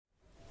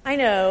I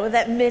know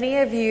that many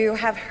of you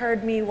have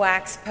heard me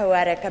wax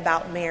poetic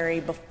about Mary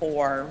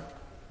before.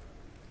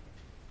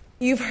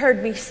 You've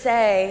heard me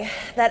say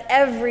that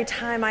every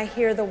time I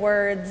hear the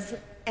words,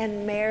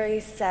 "and Mary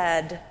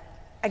said,"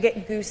 I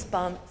get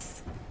goosebumps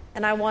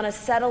and I want to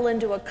settle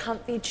into a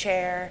comfy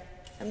chair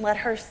and let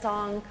her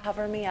song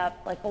cover me up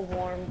like a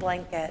warm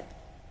blanket.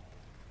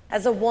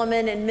 As a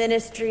woman in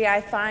ministry,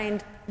 I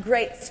find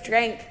great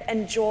strength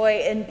and joy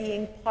in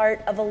being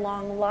part of a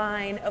long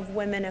line of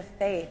women of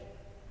faith.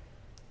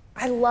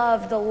 I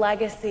love the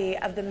legacy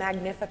of the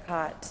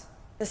Magnificat,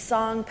 the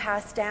song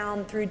passed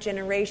down through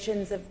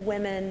generations of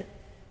women,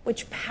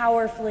 which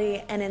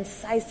powerfully and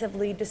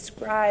incisively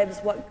describes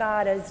what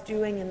God is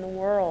doing in the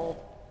world.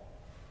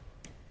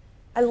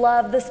 I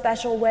love the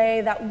special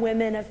way that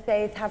women of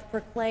faith have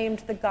proclaimed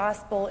the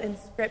gospel in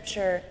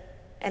Scripture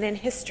and in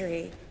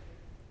history.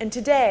 And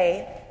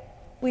today,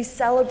 we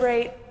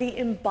celebrate the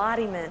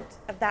embodiment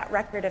of that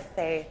record of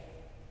faith,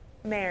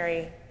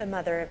 Mary, the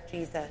mother of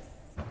Jesus.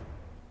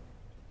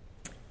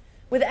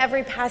 With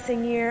every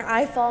passing year,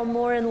 I fall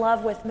more in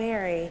love with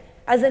Mary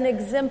as an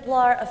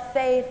exemplar of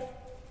faith,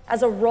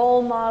 as a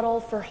role model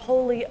for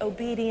holy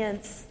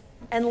obedience,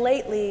 and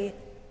lately,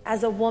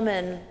 as a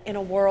woman in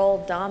a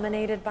world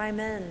dominated by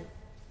men.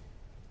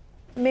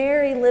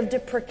 Mary lived a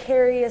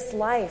precarious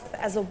life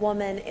as a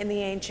woman in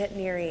the ancient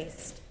Near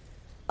East,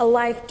 a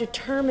life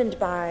determined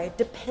by,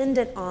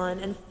 dependent on,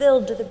 and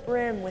filled to the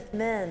brim with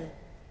men.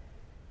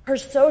 Her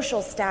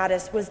social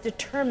status was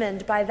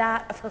determined by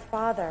that of her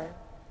father.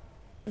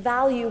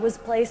 Value was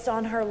placed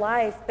on her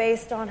life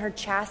based on her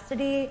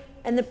chastity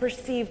and the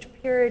perceived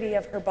purity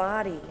of her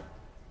body.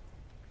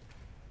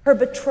 Her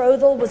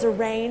betrothal was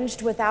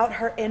arranged without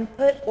her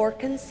input or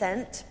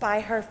consent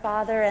by her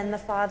father and the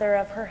father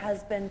of her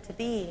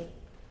husband-to-be.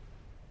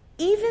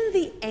 Even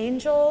the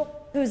angel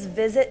whose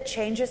visit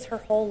changes her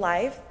whole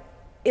life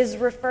is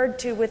referred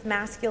to with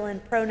masculine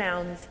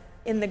pronouns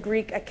in the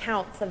Greek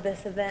accounts of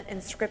this event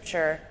in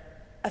Scripture,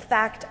 a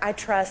fact I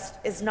trust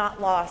is not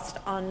lost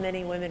on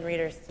many women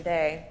readers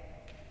today.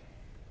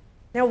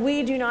 Now,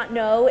 we do not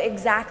know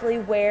exactly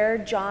where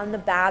John the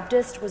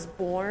Baptist was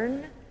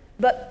born,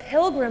 but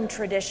pilgrim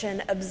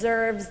tradition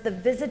observes the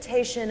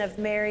visitation of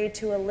Mary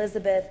to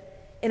Elizabeth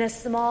in a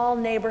small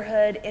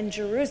neighborhood in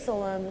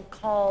Jerusalem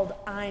called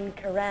Ein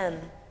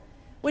Kerem,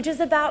 which is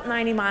about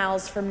 90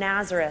 miles from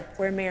Nazareth,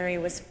 where Mary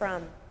was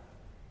from.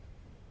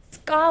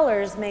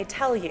 Scholars may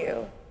tell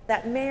you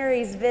that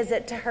Mary's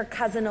visit to her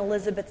cousin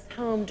Elizabeth's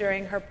home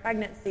during her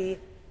pregnancy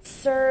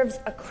serves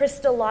a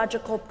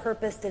Christological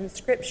purpose in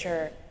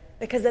Scripture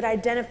because it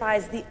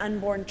identifies the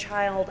unborn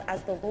child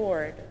as the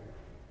Lord.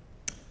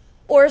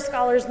 Or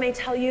scholars may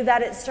tell you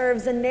that it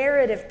serves a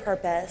narrative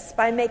purpose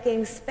by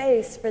making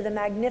space for the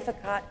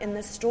Magnificat in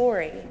the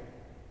story.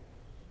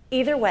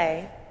 Either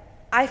way,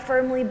 I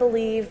firmly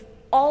believe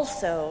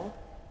also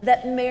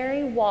that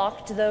Mary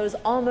walked those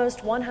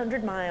almost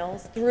 100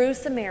 miles through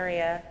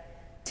Samaria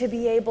to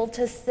be able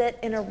to sit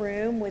in a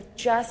room with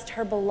just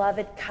her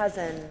beloved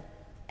cousin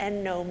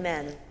and no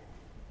men.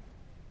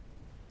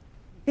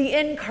 The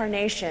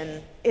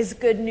incarnation is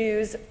good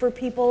news for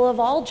people of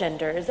all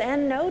genders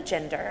and no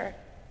gender,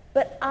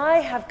 but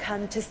I have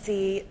come to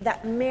see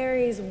that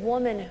Mary's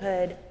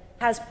womanhood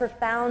has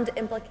profound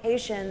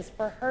implications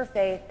for her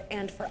faith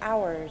and for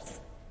ours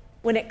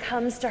when it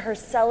comes to her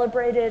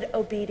celebrated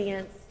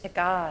obedience to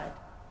God.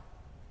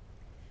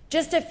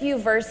 Just a few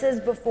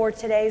verses before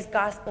today's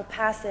gospel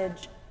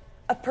passage,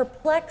 a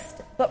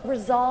perplexed but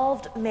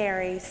resolved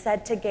Mary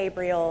said to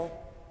Gabriel,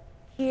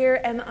 "Here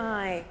am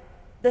I,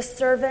 the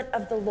servant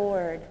of the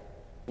Lord.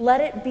 Let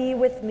it be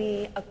with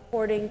me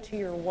according to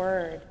your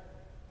word."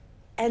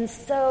 And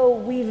so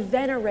we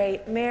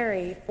venerate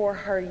Mary for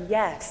her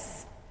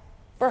yes,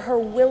 for her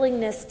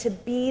willingness to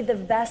be the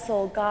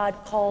vessel God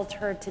called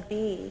her to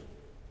be.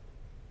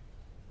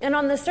 And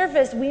on the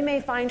surface, we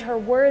may find her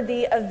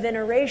worthy of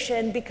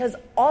veneration because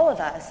all of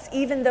us,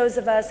 even those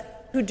of us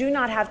who do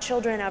not have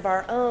children of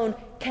our own,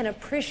 can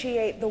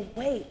appreciate the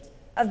weight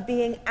of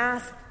being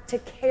asked to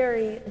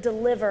carry,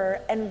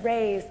 deliver, and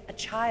raise a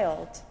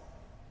child.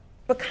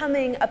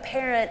 Becoming a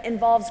parent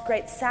involves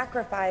great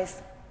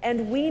sacrifice,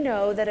 and we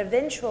know that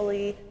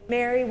eventually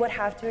Mary would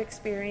have to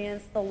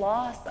experience the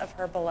loss of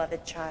her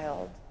beloved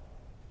child.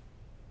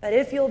 But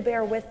if you'll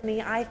bear with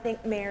me, I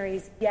think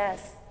Mary's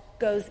yes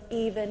goes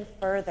even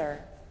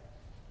further.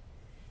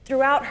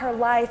 Throughout her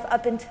life,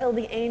 up until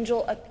the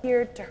angel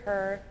appeared to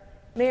her,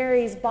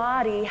 Mary's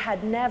body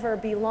had never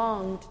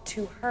belonged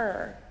to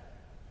her.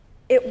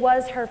 It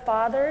was her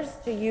father's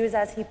to use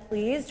as he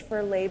pleased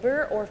for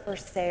labor or for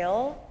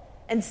sale,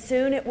 and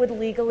soon it would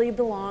legally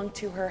belong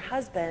to her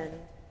husband.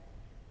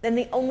 Then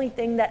the only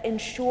thing that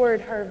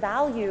ensured her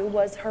value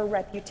was her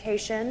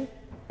reputation,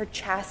 her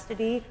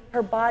chastity,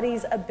 her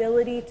body's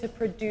ability to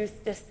produce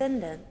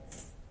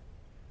descendants.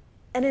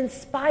 And in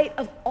spite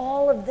of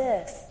all of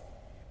this,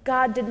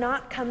 God did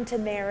not come to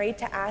Mary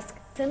to ask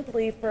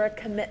simply for a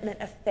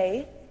commitment of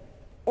faith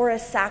or a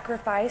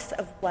sacrifice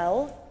of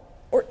wealth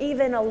or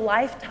even a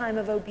lifetime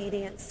of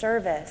obedient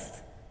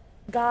service.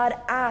 God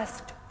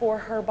asked for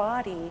her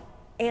body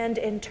and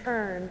in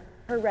turn,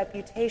 her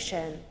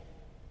reputation.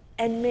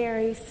 And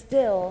Mary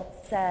still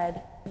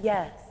said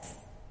yes.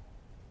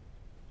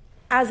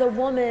 As a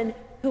woman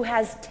who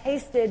has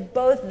tasted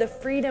both the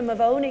freedom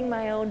of owning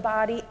my own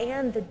body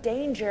and the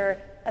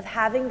danger of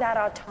having that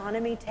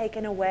autonomy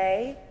taken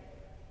away,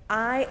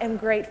 I am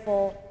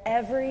grateful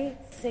every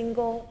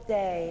single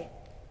day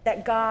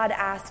that God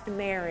asked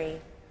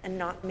Mary and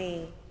not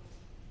me.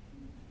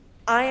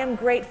 I am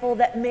grateful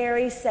that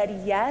Mary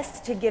said yes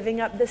to giving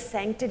up the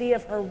sanctity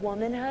of her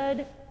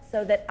womanhood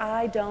so that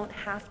I don't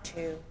have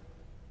to.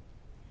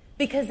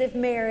 Because if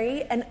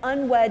Mary, an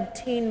unwed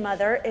teen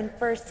mother in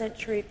first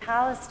century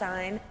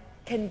Palestine,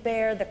 can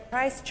bear the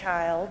Christ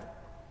child,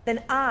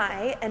 then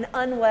I, an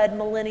unwed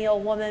millennial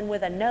woman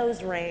with a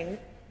nose ring,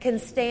 can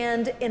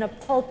stand in a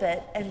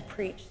pulpit and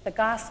preach the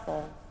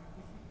gospel.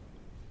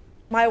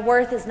 My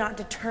worth is not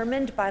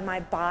determined by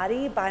my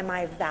body, by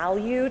my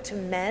value to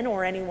men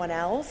or anyone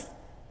else,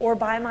 or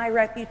by my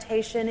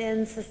reputation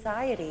in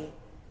society.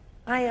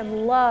 I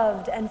am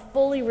loved and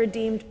fully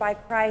redeemed by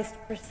Christ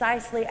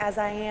precisely as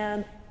I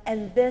am,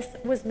 and this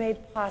was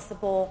made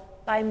possible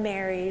by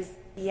Mary's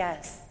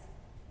yes.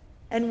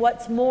 And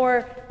what's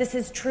more, this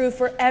is true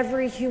for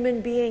every human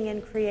being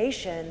in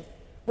creation,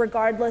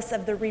 regardless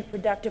of the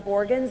reproductive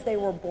organs they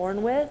were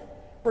born with,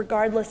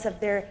 regardless of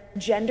their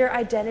gender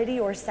identity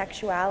or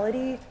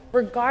sexuality,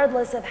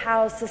 regardless of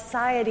how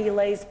society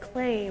lays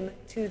claim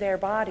to their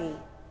body.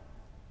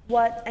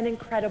 What an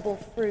incredible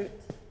fruit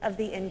of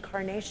the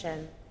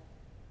incarnation.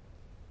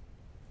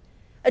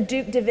 A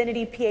Duke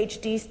Divinity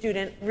PhD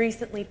student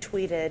recently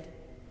tweeted,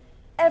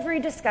 "Every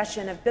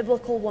discussion of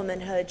biblical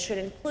womanhood should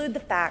include the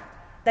fact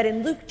that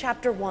in Luke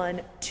chapter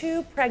 1,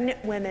 2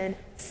 pregnant women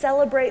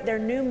celebrate their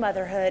new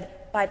motherhood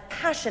by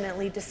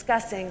passionately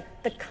discussing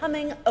the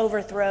coming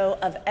overthrow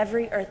of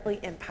every earthly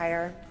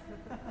empire."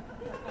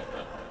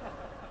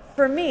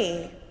 For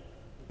me,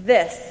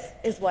 this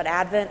is what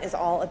Advent is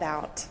all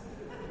about.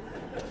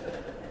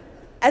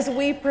 As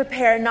we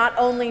prepare not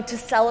only to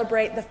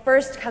celebrate the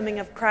first coming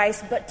of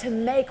Christ, but to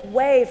make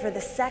way for the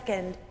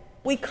second,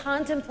 we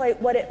contemplate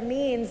what it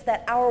means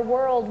that our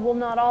world will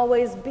not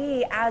always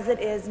be as it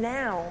is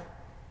now.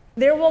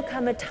 There will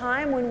come a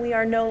time when we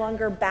are no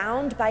longer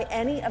bound by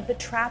any of the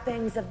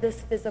trappings of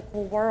this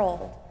physical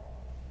world.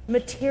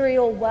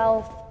 Material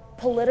wealth,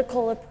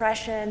 political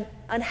oppression,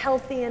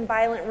 unhealthy and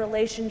violent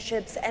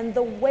relationships, and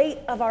the weight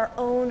of our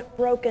own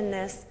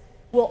brokenness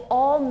will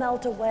all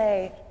melt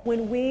away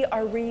when we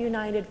are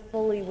reunited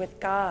fully with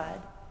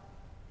God.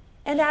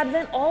 And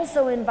Advent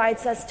also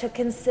invites us to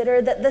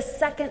consider that the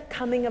second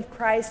coming of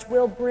Christ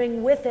will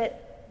bring with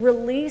it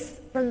release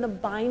from the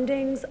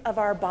bindings of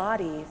our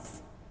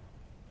bodies.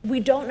 We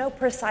don't know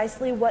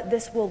precisely what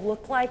this will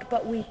look like,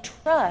 but we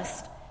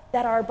trust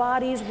that our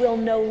bodies will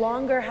no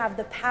longer have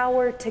the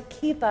power to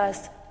keep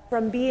us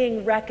from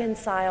being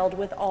reconciled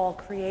with all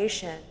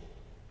creation.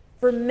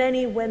 For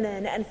many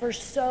women and for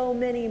so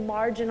many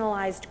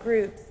marginalized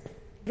groups,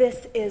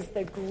 this is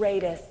the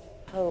greatest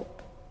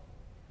hope.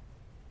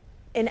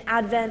 In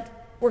Advent,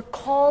 we're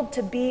called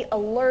to be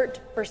alert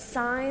for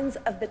signs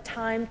of the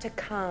time to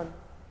come.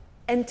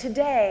 And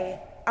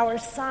today, our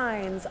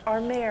signs are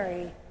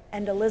Mary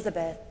and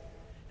Elizabeth,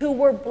 who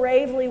were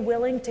bravely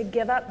willing to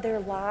give up their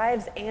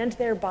lives and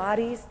their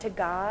bodies to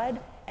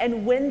God.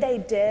 And when they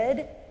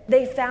did,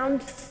 they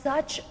found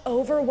such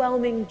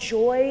overwhelming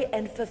joy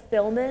and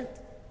fulfillment,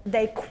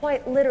 they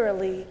quite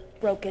literally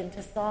broke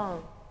into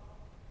song.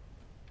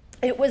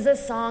 It was a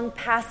song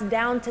passed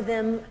down to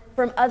them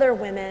from other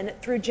women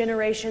through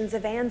generations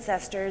of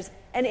ancestors,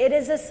 and it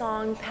is a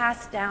song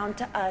passed down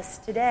to us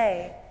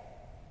today.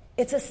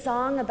 It's a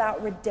song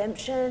about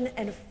redemption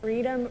and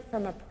freedom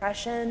from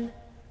oppression,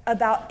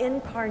 about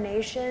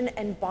incarnation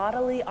and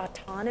bodily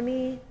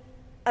autonomy,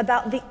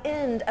 about the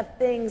end of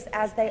things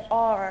as they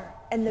are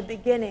and the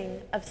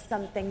beginning of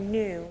something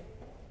new.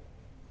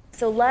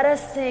 So let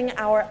us sing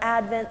our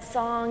Advent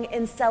song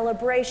in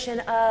celebration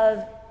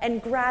of and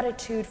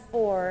gratitude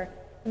for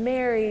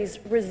Mary's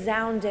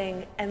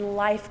resounding and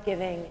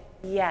life-giving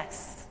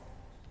yes.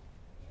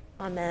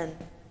 Amen.